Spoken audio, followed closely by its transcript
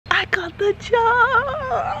got the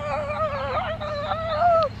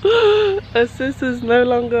job. Sis is no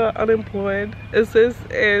longer unemployed. Sis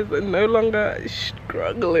is no longer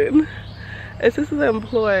struggling. Sis is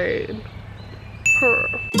employed.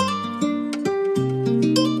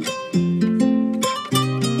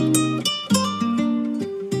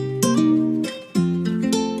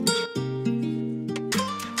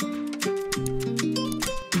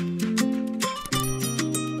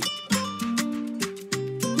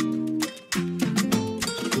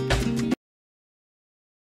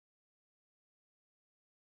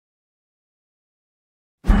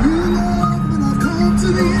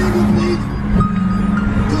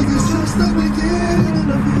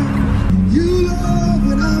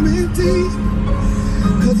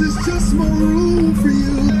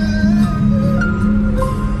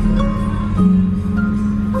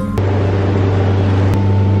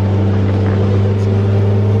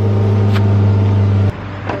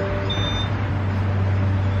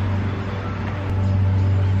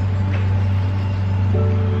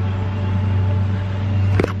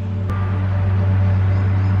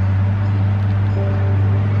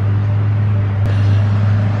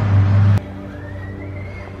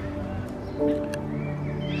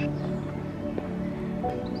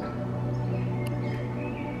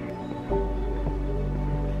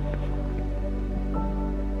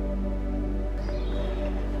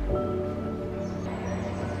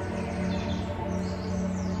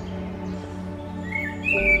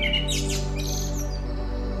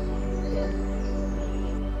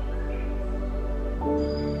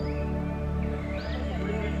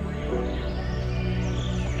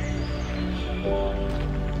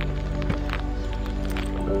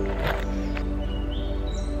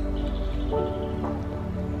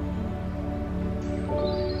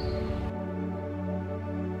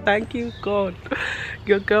 Thank you, God.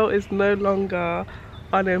 Your girl is no longer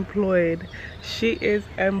unemployed. She is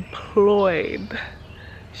employed.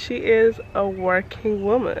 She is a working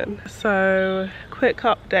woman. So, quick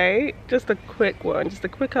update, just a quick one, just a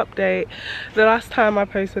quick update. The last time I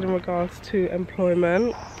posted in regards to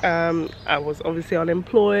employment, I was obviously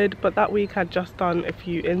unemployed, but that week I'd just done a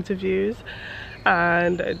few interviews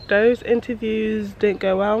and those interviews didn't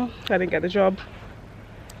go well. I didn't get the job.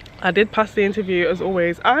 I did pass the interview as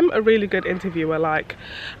always. I'm a really good interviewer. Like,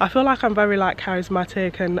 I feel like I'm very like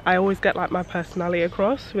charismatic and I always get like my personality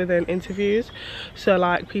across within interviews. So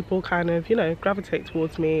like people kind of, you know, gravitate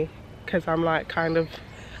towards me because I'm like kind of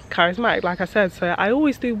charismatic, like I said. So I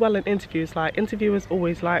always do well in interviews. Like, interviewers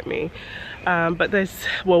always like me. But there's,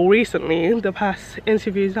 well, recently, the past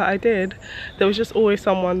interviews that I did, there was just always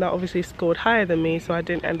someone that obviously scored higher than me, so I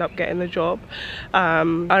didn't end up getting the job. I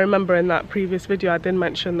remember in that previous video I did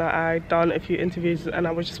mention that I'd done a few interviews and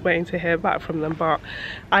I was just waiting to hear back from them, but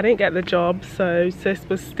I didn't get the job. So sis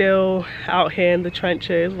was still out here in the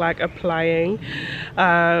trenches, like applying,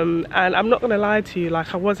 and I'm not gonna lie to you,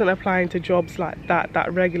 like I wasn't applying to jobs like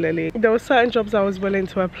that regularly. There were certain jobs I was willing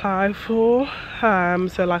to apply for,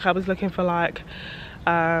 so like I was looking for like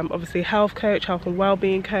obviously health coach, health and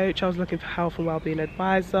well-being coach. I was looking for health and well-being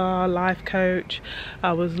advisor, life coach.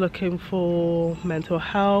 I was looking for mental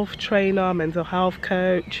health trainer, mental health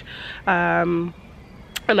coach, and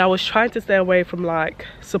I was trying to stay away from like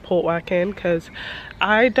support working because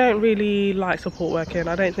I don't really like support working.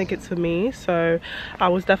 I don't think it's for me, so I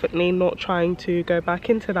was definitely not trying to go back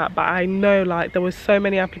into that. But I know like there was so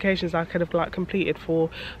many applications I could have like completed for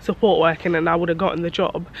support working and I would have gotten the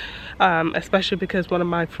job, especially because one of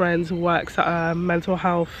my friends works at a mental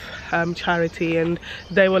health charity and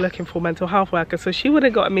they were looking for mental health workers, so she would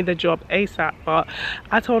have gotten me the job ASAP. But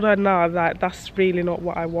I told her no, that that's really not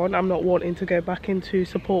what I want. I'm not wanting to go back into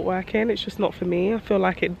support working. It's just not for me. I feel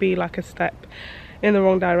like it'd be like a step in the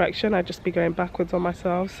wrong direction. I'd just be going backwards on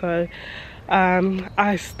myself. So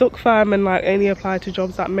I stuck firm and like only applied to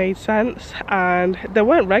jobs that made sense, and they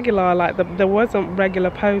weren't regular. Like there wasn't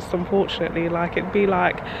regular posts, unfortunately. Like it'd be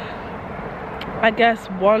like, I guess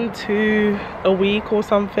 1-2 a week or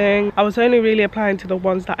something. I was only really applying to the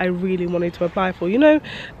ones that I really wanted to apply for. You know,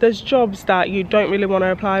 there's jobs that you don't really want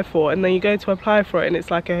to apply for and then you go to apply for it and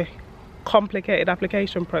it's like a complicated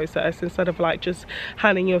application process instead of like just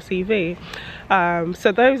handing your CV.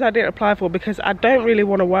 So those I didn't apply for because I don't really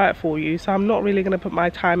want to work for you, so I'm not really going to put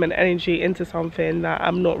my time and energy into something that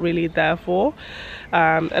I'm not really there for.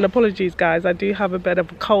 And apologies guys, I do have a bit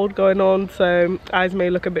of a cold going on, so eyes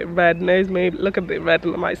may look a bit red, nose may look a bit red,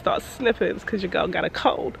 and I might start sniffing because your girl got a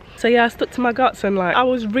cold. So yeah, I stuck to my guts and like I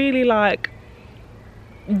was really like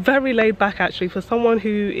very laid back actually. For someone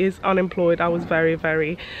who is unemployed, I was very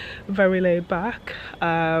laid back.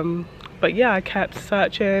 But yeah, I kept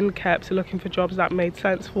searching, kept looking for jobs that made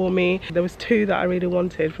sense for me. There was two that I really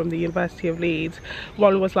wanted from the University of Leeds.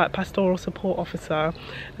 One was like pastoral support officer,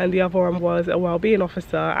 and the other one was a wellbeing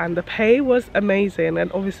officer, and the pay was amazing.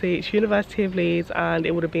 And obviously it's University of Leeds, and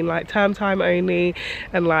it would have been like term time only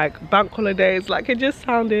and like bank holidays. Like, it just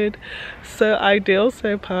sounded so ideal,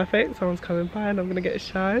 so perfect. Someone's coming by and I'm gonna get a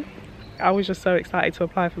show. I was just so excited to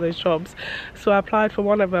apply for those jobs. So I applied for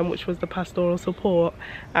one of them, which was the pastoral support,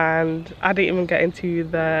 and I didn't even get into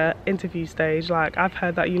the interview stage. Like, I've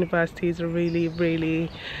heard that universities are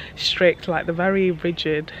really strict, like they're very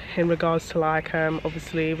rigid in regards to like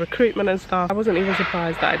obviously recruitment and stuff. I wasn't even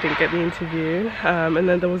surprised that I didn't get the interview. And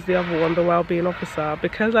then there was the other one, the wellbeing officer.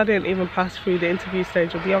 Because I didn't even pass through the interview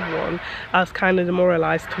stage of the other one, I was kind of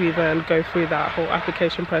demoralized to even go through that whole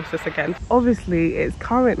application process again. Obviously it's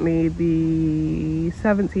currently the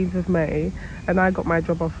 17th of May and I got my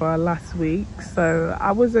job offer last week, so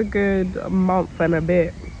I was a good month and a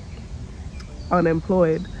bit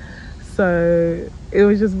unemployed. So it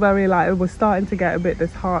was just very like, it was starting to get a bit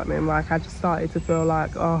disheartening. Like, I just started to feel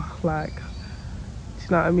like, oh, like, do you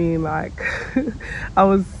know what I mean? Like I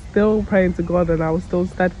was still praying to God and I was still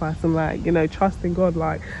steadfast and like, you know, trusting God.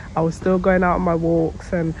 Like, I was still going out on my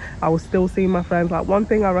walks and I was still seeing my friends. Like, one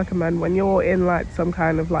thing I recommend when you're in like some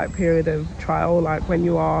kind of like period of trial, like when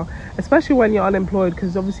you are, especially when you're unemployed,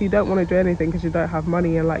 because obviously you don't want to do anything because you don't have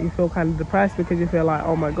money, and like you feel kind of depressed because you feel like,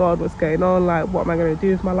 oh my God, what's going on? Like, what am I going to do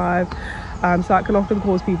with my life? So that can often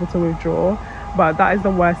cause people to withdraw, but that is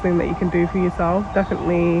the worst thing that you can do for yourself.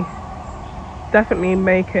 Definitely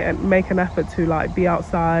make an effort to like be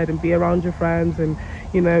outside and be around your friends and,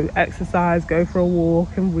 you know, exercise, go for a walk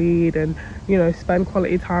and read, and, you know, spend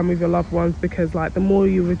quality time with your loved ones, because like the more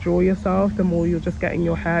you withdraw yourself, the more you'll just get in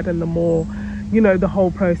your head, and the more, you know, the whole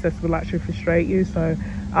process will actually frustrate you. So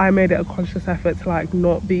I made it a conscious effort to like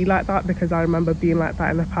not be like that, because I remember being like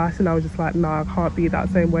that in the past and I was just like, nah, I can't be that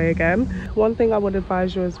same way again. One thing I would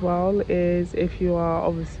advise you as well is, if you are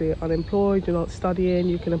obviously unemployed, you're not studying,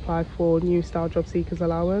 you can apply for new style job seekers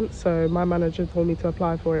allowance. So my manager told me to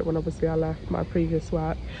apply for it when obviously I left my previous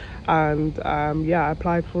work, and yeah, I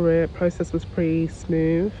applied for it. Process was pretty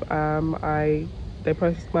smooth. They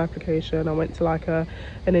processed my application. I went to like an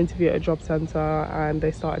interview at a job centre, and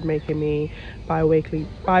they started making me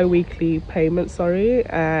bi-weekly payments,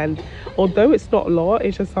 and although it's not a lot,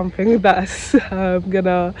 it's just something that's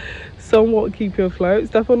gonna somewhat keep you afloat.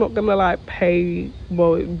 It's definitely not gonna like pay,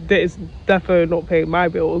 well, it's definitely not paying my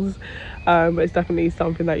bills, but it's definitely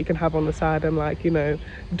something that you can have on the side and like, you know,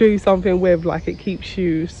 do something with. Like, it keeps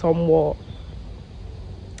you somewhat,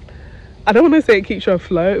 I don't want to say it keeps you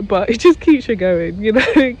afloat, but it just keeps you going, you know.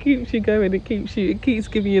 It keeps you going, it keeps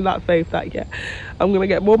giving you that faith that, yeah, I'm gonna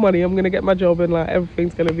get more money, I'm gonna get my job, and like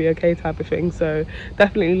everything's gonna be okay type of thing. So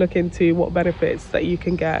definitely look into what benefits that you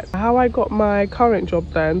can get. How I got my current job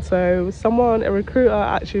then, so a recruiter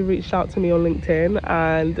actually reached out to me on LinkedIn,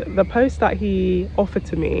 and the post that he offered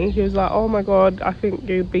to me, he was like, oh my God, I think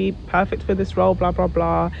you'd be perfect for this role, blah blah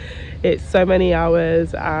blah, it's so many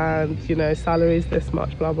hours, and you know, salary's this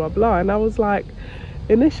much, blah blah blah. And I was like,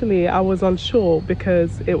 initially I was unsure,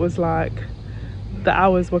 because it was like the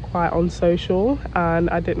hours were quite unsocial, and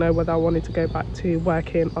I didn't know whether I wanted to go back to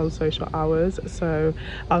working unsocial hours. So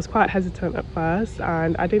I was quite hesitant at first,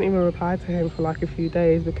 and I didn't even reply to him for like a few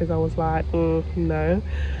days, because I was like, no.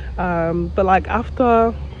 But like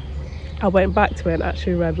after I went back to it and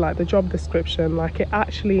actually read like the job description, like it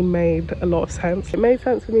actually made a lot of sense. It made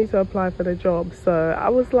sense for me to apply for the job. So I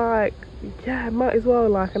was like, yeah, might as well.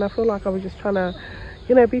 Like, and I feel like I was just trying to,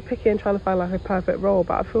 you know, be picky and trying to find like a perfect role.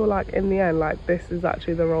 But I feel like in the end, like this is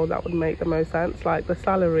actually the role that would make the most sense. Like, the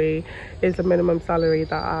salary is the minimum salary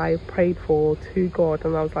that I prayed for to God,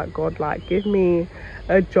 and I was like, God, like give me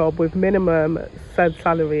a job with minimum said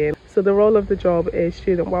salary. So the role of the job is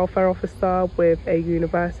student welfare officer with a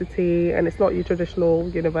university, and it's not your traditional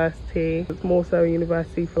university. It's more so a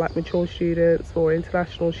university for like mature students, for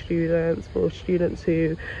international students, for students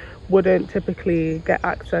who wouldn't typically get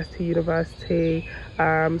access to university.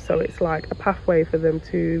 So it's like a pathway for them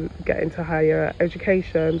to get into higher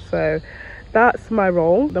education. So that's my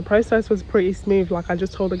role. The process was pretty smooth. Like, I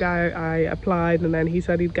just told the guy I applied, and then he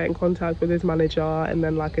said he'd get in contact with his manager, and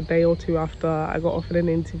then like a day or two after, I got offered an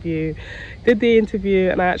interview. Did the interview,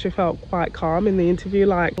 and I actually felt quite calm in the interview.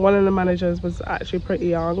 Like, one of the managers was actually pretty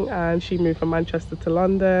young, and she moved from Manchester to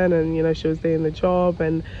London, and you know, she was doing the job,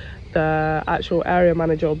 and the actual area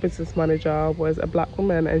manager or business manager was a black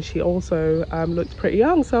woman, and she also looked pretty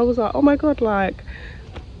young. So I was like, oh my God, like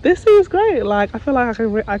this seems great. Like, I feel like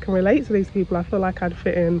I can relate to these people. I feel like I'd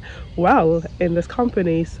fit in well in this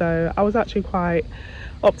company. So I was actually quite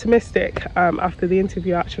optimistic after the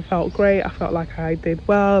interview. I actually felt great. I felt like I did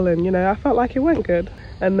well, and you know, I felt like it went good.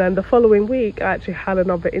 And then the following week I actually had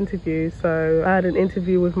another interview. So I had an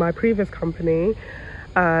interview with my previous company,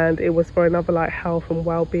 and it was for another like health and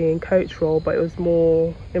well-being coach role, but it was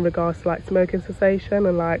more in regards to like smoking cessation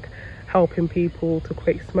and like helping people to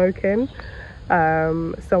quit smoking.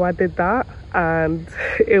 So I did that, and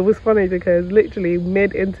it was funny because literally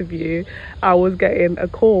mid-interview I was getting a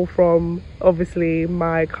call from obviously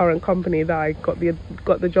my current company that I got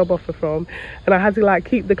the job offer from, and I had to like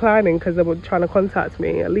keep declining because they were trying to contact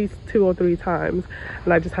me at least 2 or 3 times,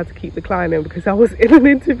 and I just had to keep declining because I was in an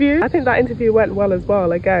interview. I think that interview went well as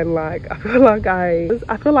well. Again, like I feel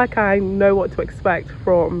like I know what to expect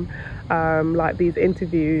from like these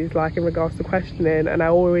interviews, like in regards to questioning, and I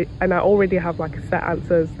already have like set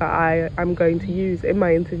answers that I am going to use in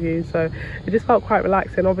my interview. So it just felt quite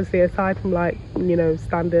relaxing. Obviously, aside from like, you know,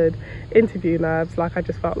 standard interview nerves, like I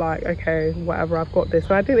just felt like, okay, whatever, I've got this.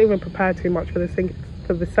 And I didn't even prepare too much for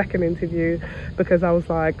the second interview, because I was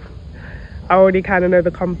like, I already kind of know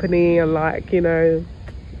the company, and like, you know,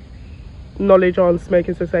 knowledge on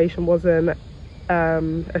smoking cessation wasn't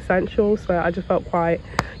essential. So I just felt quite,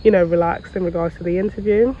 you know, relaxed in regards to the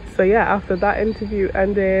interview. So yeah, after that interview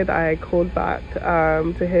ended, I called back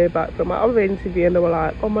to hear back from my other interview, and they were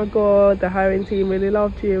like, oh my god, the hiring team really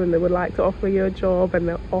loved you and they would like to offer you a job, and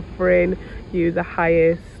they're offering you the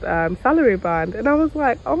highest salary band. And I was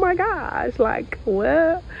like, oh my gosh, like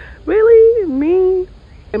what, really, me?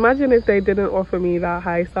 Imagine if they didn't offer me that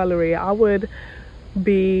high salary, I would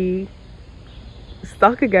be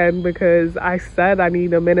stuck again, because I said I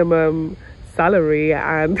need a minimum salary,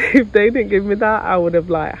 and if they didn't give me that, I would have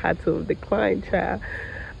like had to decline chair.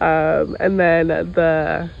 And then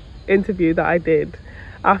the interview that I did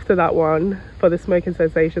after that one for the smoking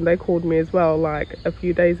cessation, they called me as well like a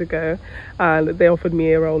few days ago, and they offered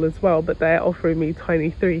me a role as well, but they're offering me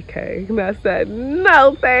 23k, and I said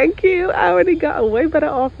no thank you, I already got a way better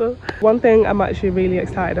offer. One thing I'm actually really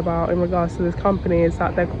excited about in regards to this company is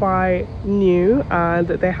that they're quite new, and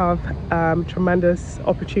they have tremendous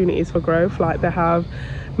opportunities for growth. Like they have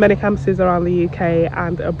many campuses around the UK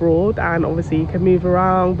and abroad, and obviously you can move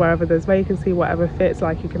around wherever there's vacancy, whatever fits.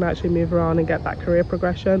 Like you can actually move around and get that career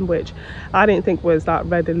progression, which I didn't think was that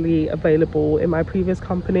readily available in my previous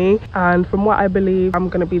company. And from what I believe, I'm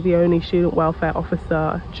going to be the only student welfare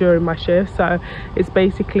officer during my shift. So it's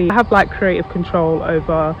basically, I have like creative control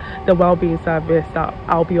over the wellbeing service that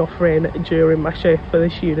I'll be offering during my shift for the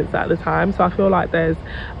students at the time. So I feel like there's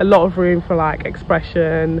a lot of room for like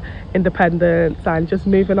expression, independence, and just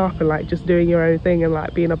moving up and like just doing your own thing and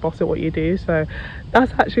like being a boss at what you do. So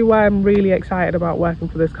that's actually why I'm really excited about working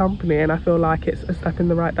for this company, and I feel like it's a step in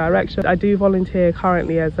the right direction. I do volunteer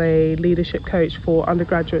currently as a leadership coach for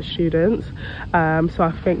undergraduate students, so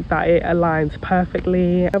I think that it aligns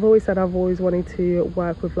perfectly. I've always said I've always wanted to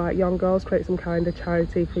work with like young girls, create some kind of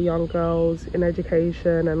charity for young girls in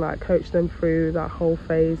education, and like coach them through that whole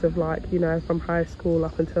phase of like, you know, from high school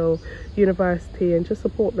up until university, and just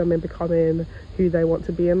support them in becoming who they want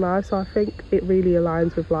to be in life. So I think it really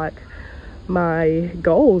aligns with like my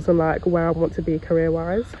goals and like where I want to be career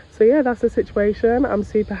wise. So yeah, that's the situation. I'm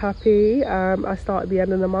super happy. I start at the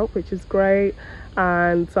end of the month, which is great,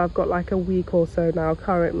 and so I've got like a week or so now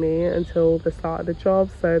currently until the start of the job.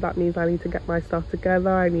 So that means I need to get my stuff together.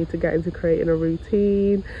 I need to get into creating a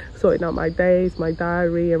routine, sorting out my days, my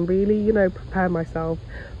diary, and really, you know, prepare myself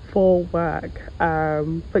for work.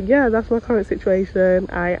 But yeah, that's my current situation.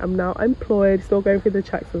 I am now employed, still going through the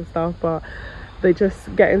checks and stuff, but they're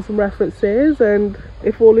just getting some references, and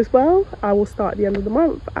if all is well, I will start at the end of the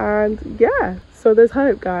month. And yeah, so there's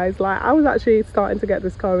hope, guys. Like I was actually starting to get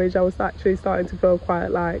discouraged. I was actually starting to feel quite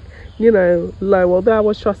like, you know, low. Although I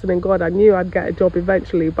was trusting in God, I knew I'd get a job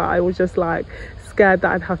eventually, but I was just like scared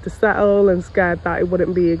that I'd have to settle, and scared that it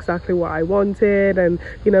wouldn't be exactly what I wanted. And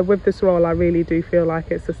you know, with this role, I really do feel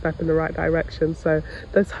like it's a step in the right direction. So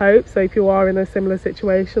there's hope. So if you are in a similar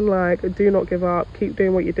situation, like, do not give up, keep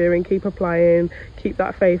doing what you're doing, keep applying, keep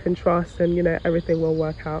that faith and trust, and you know, everything will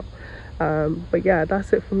work out. But yeah,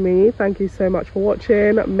 that's it from me. Thank you so much for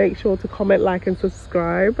watching. Make sure to comment, like and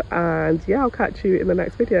subscribe, and yeah, I'll catch you in the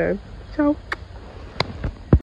next video. Ciao.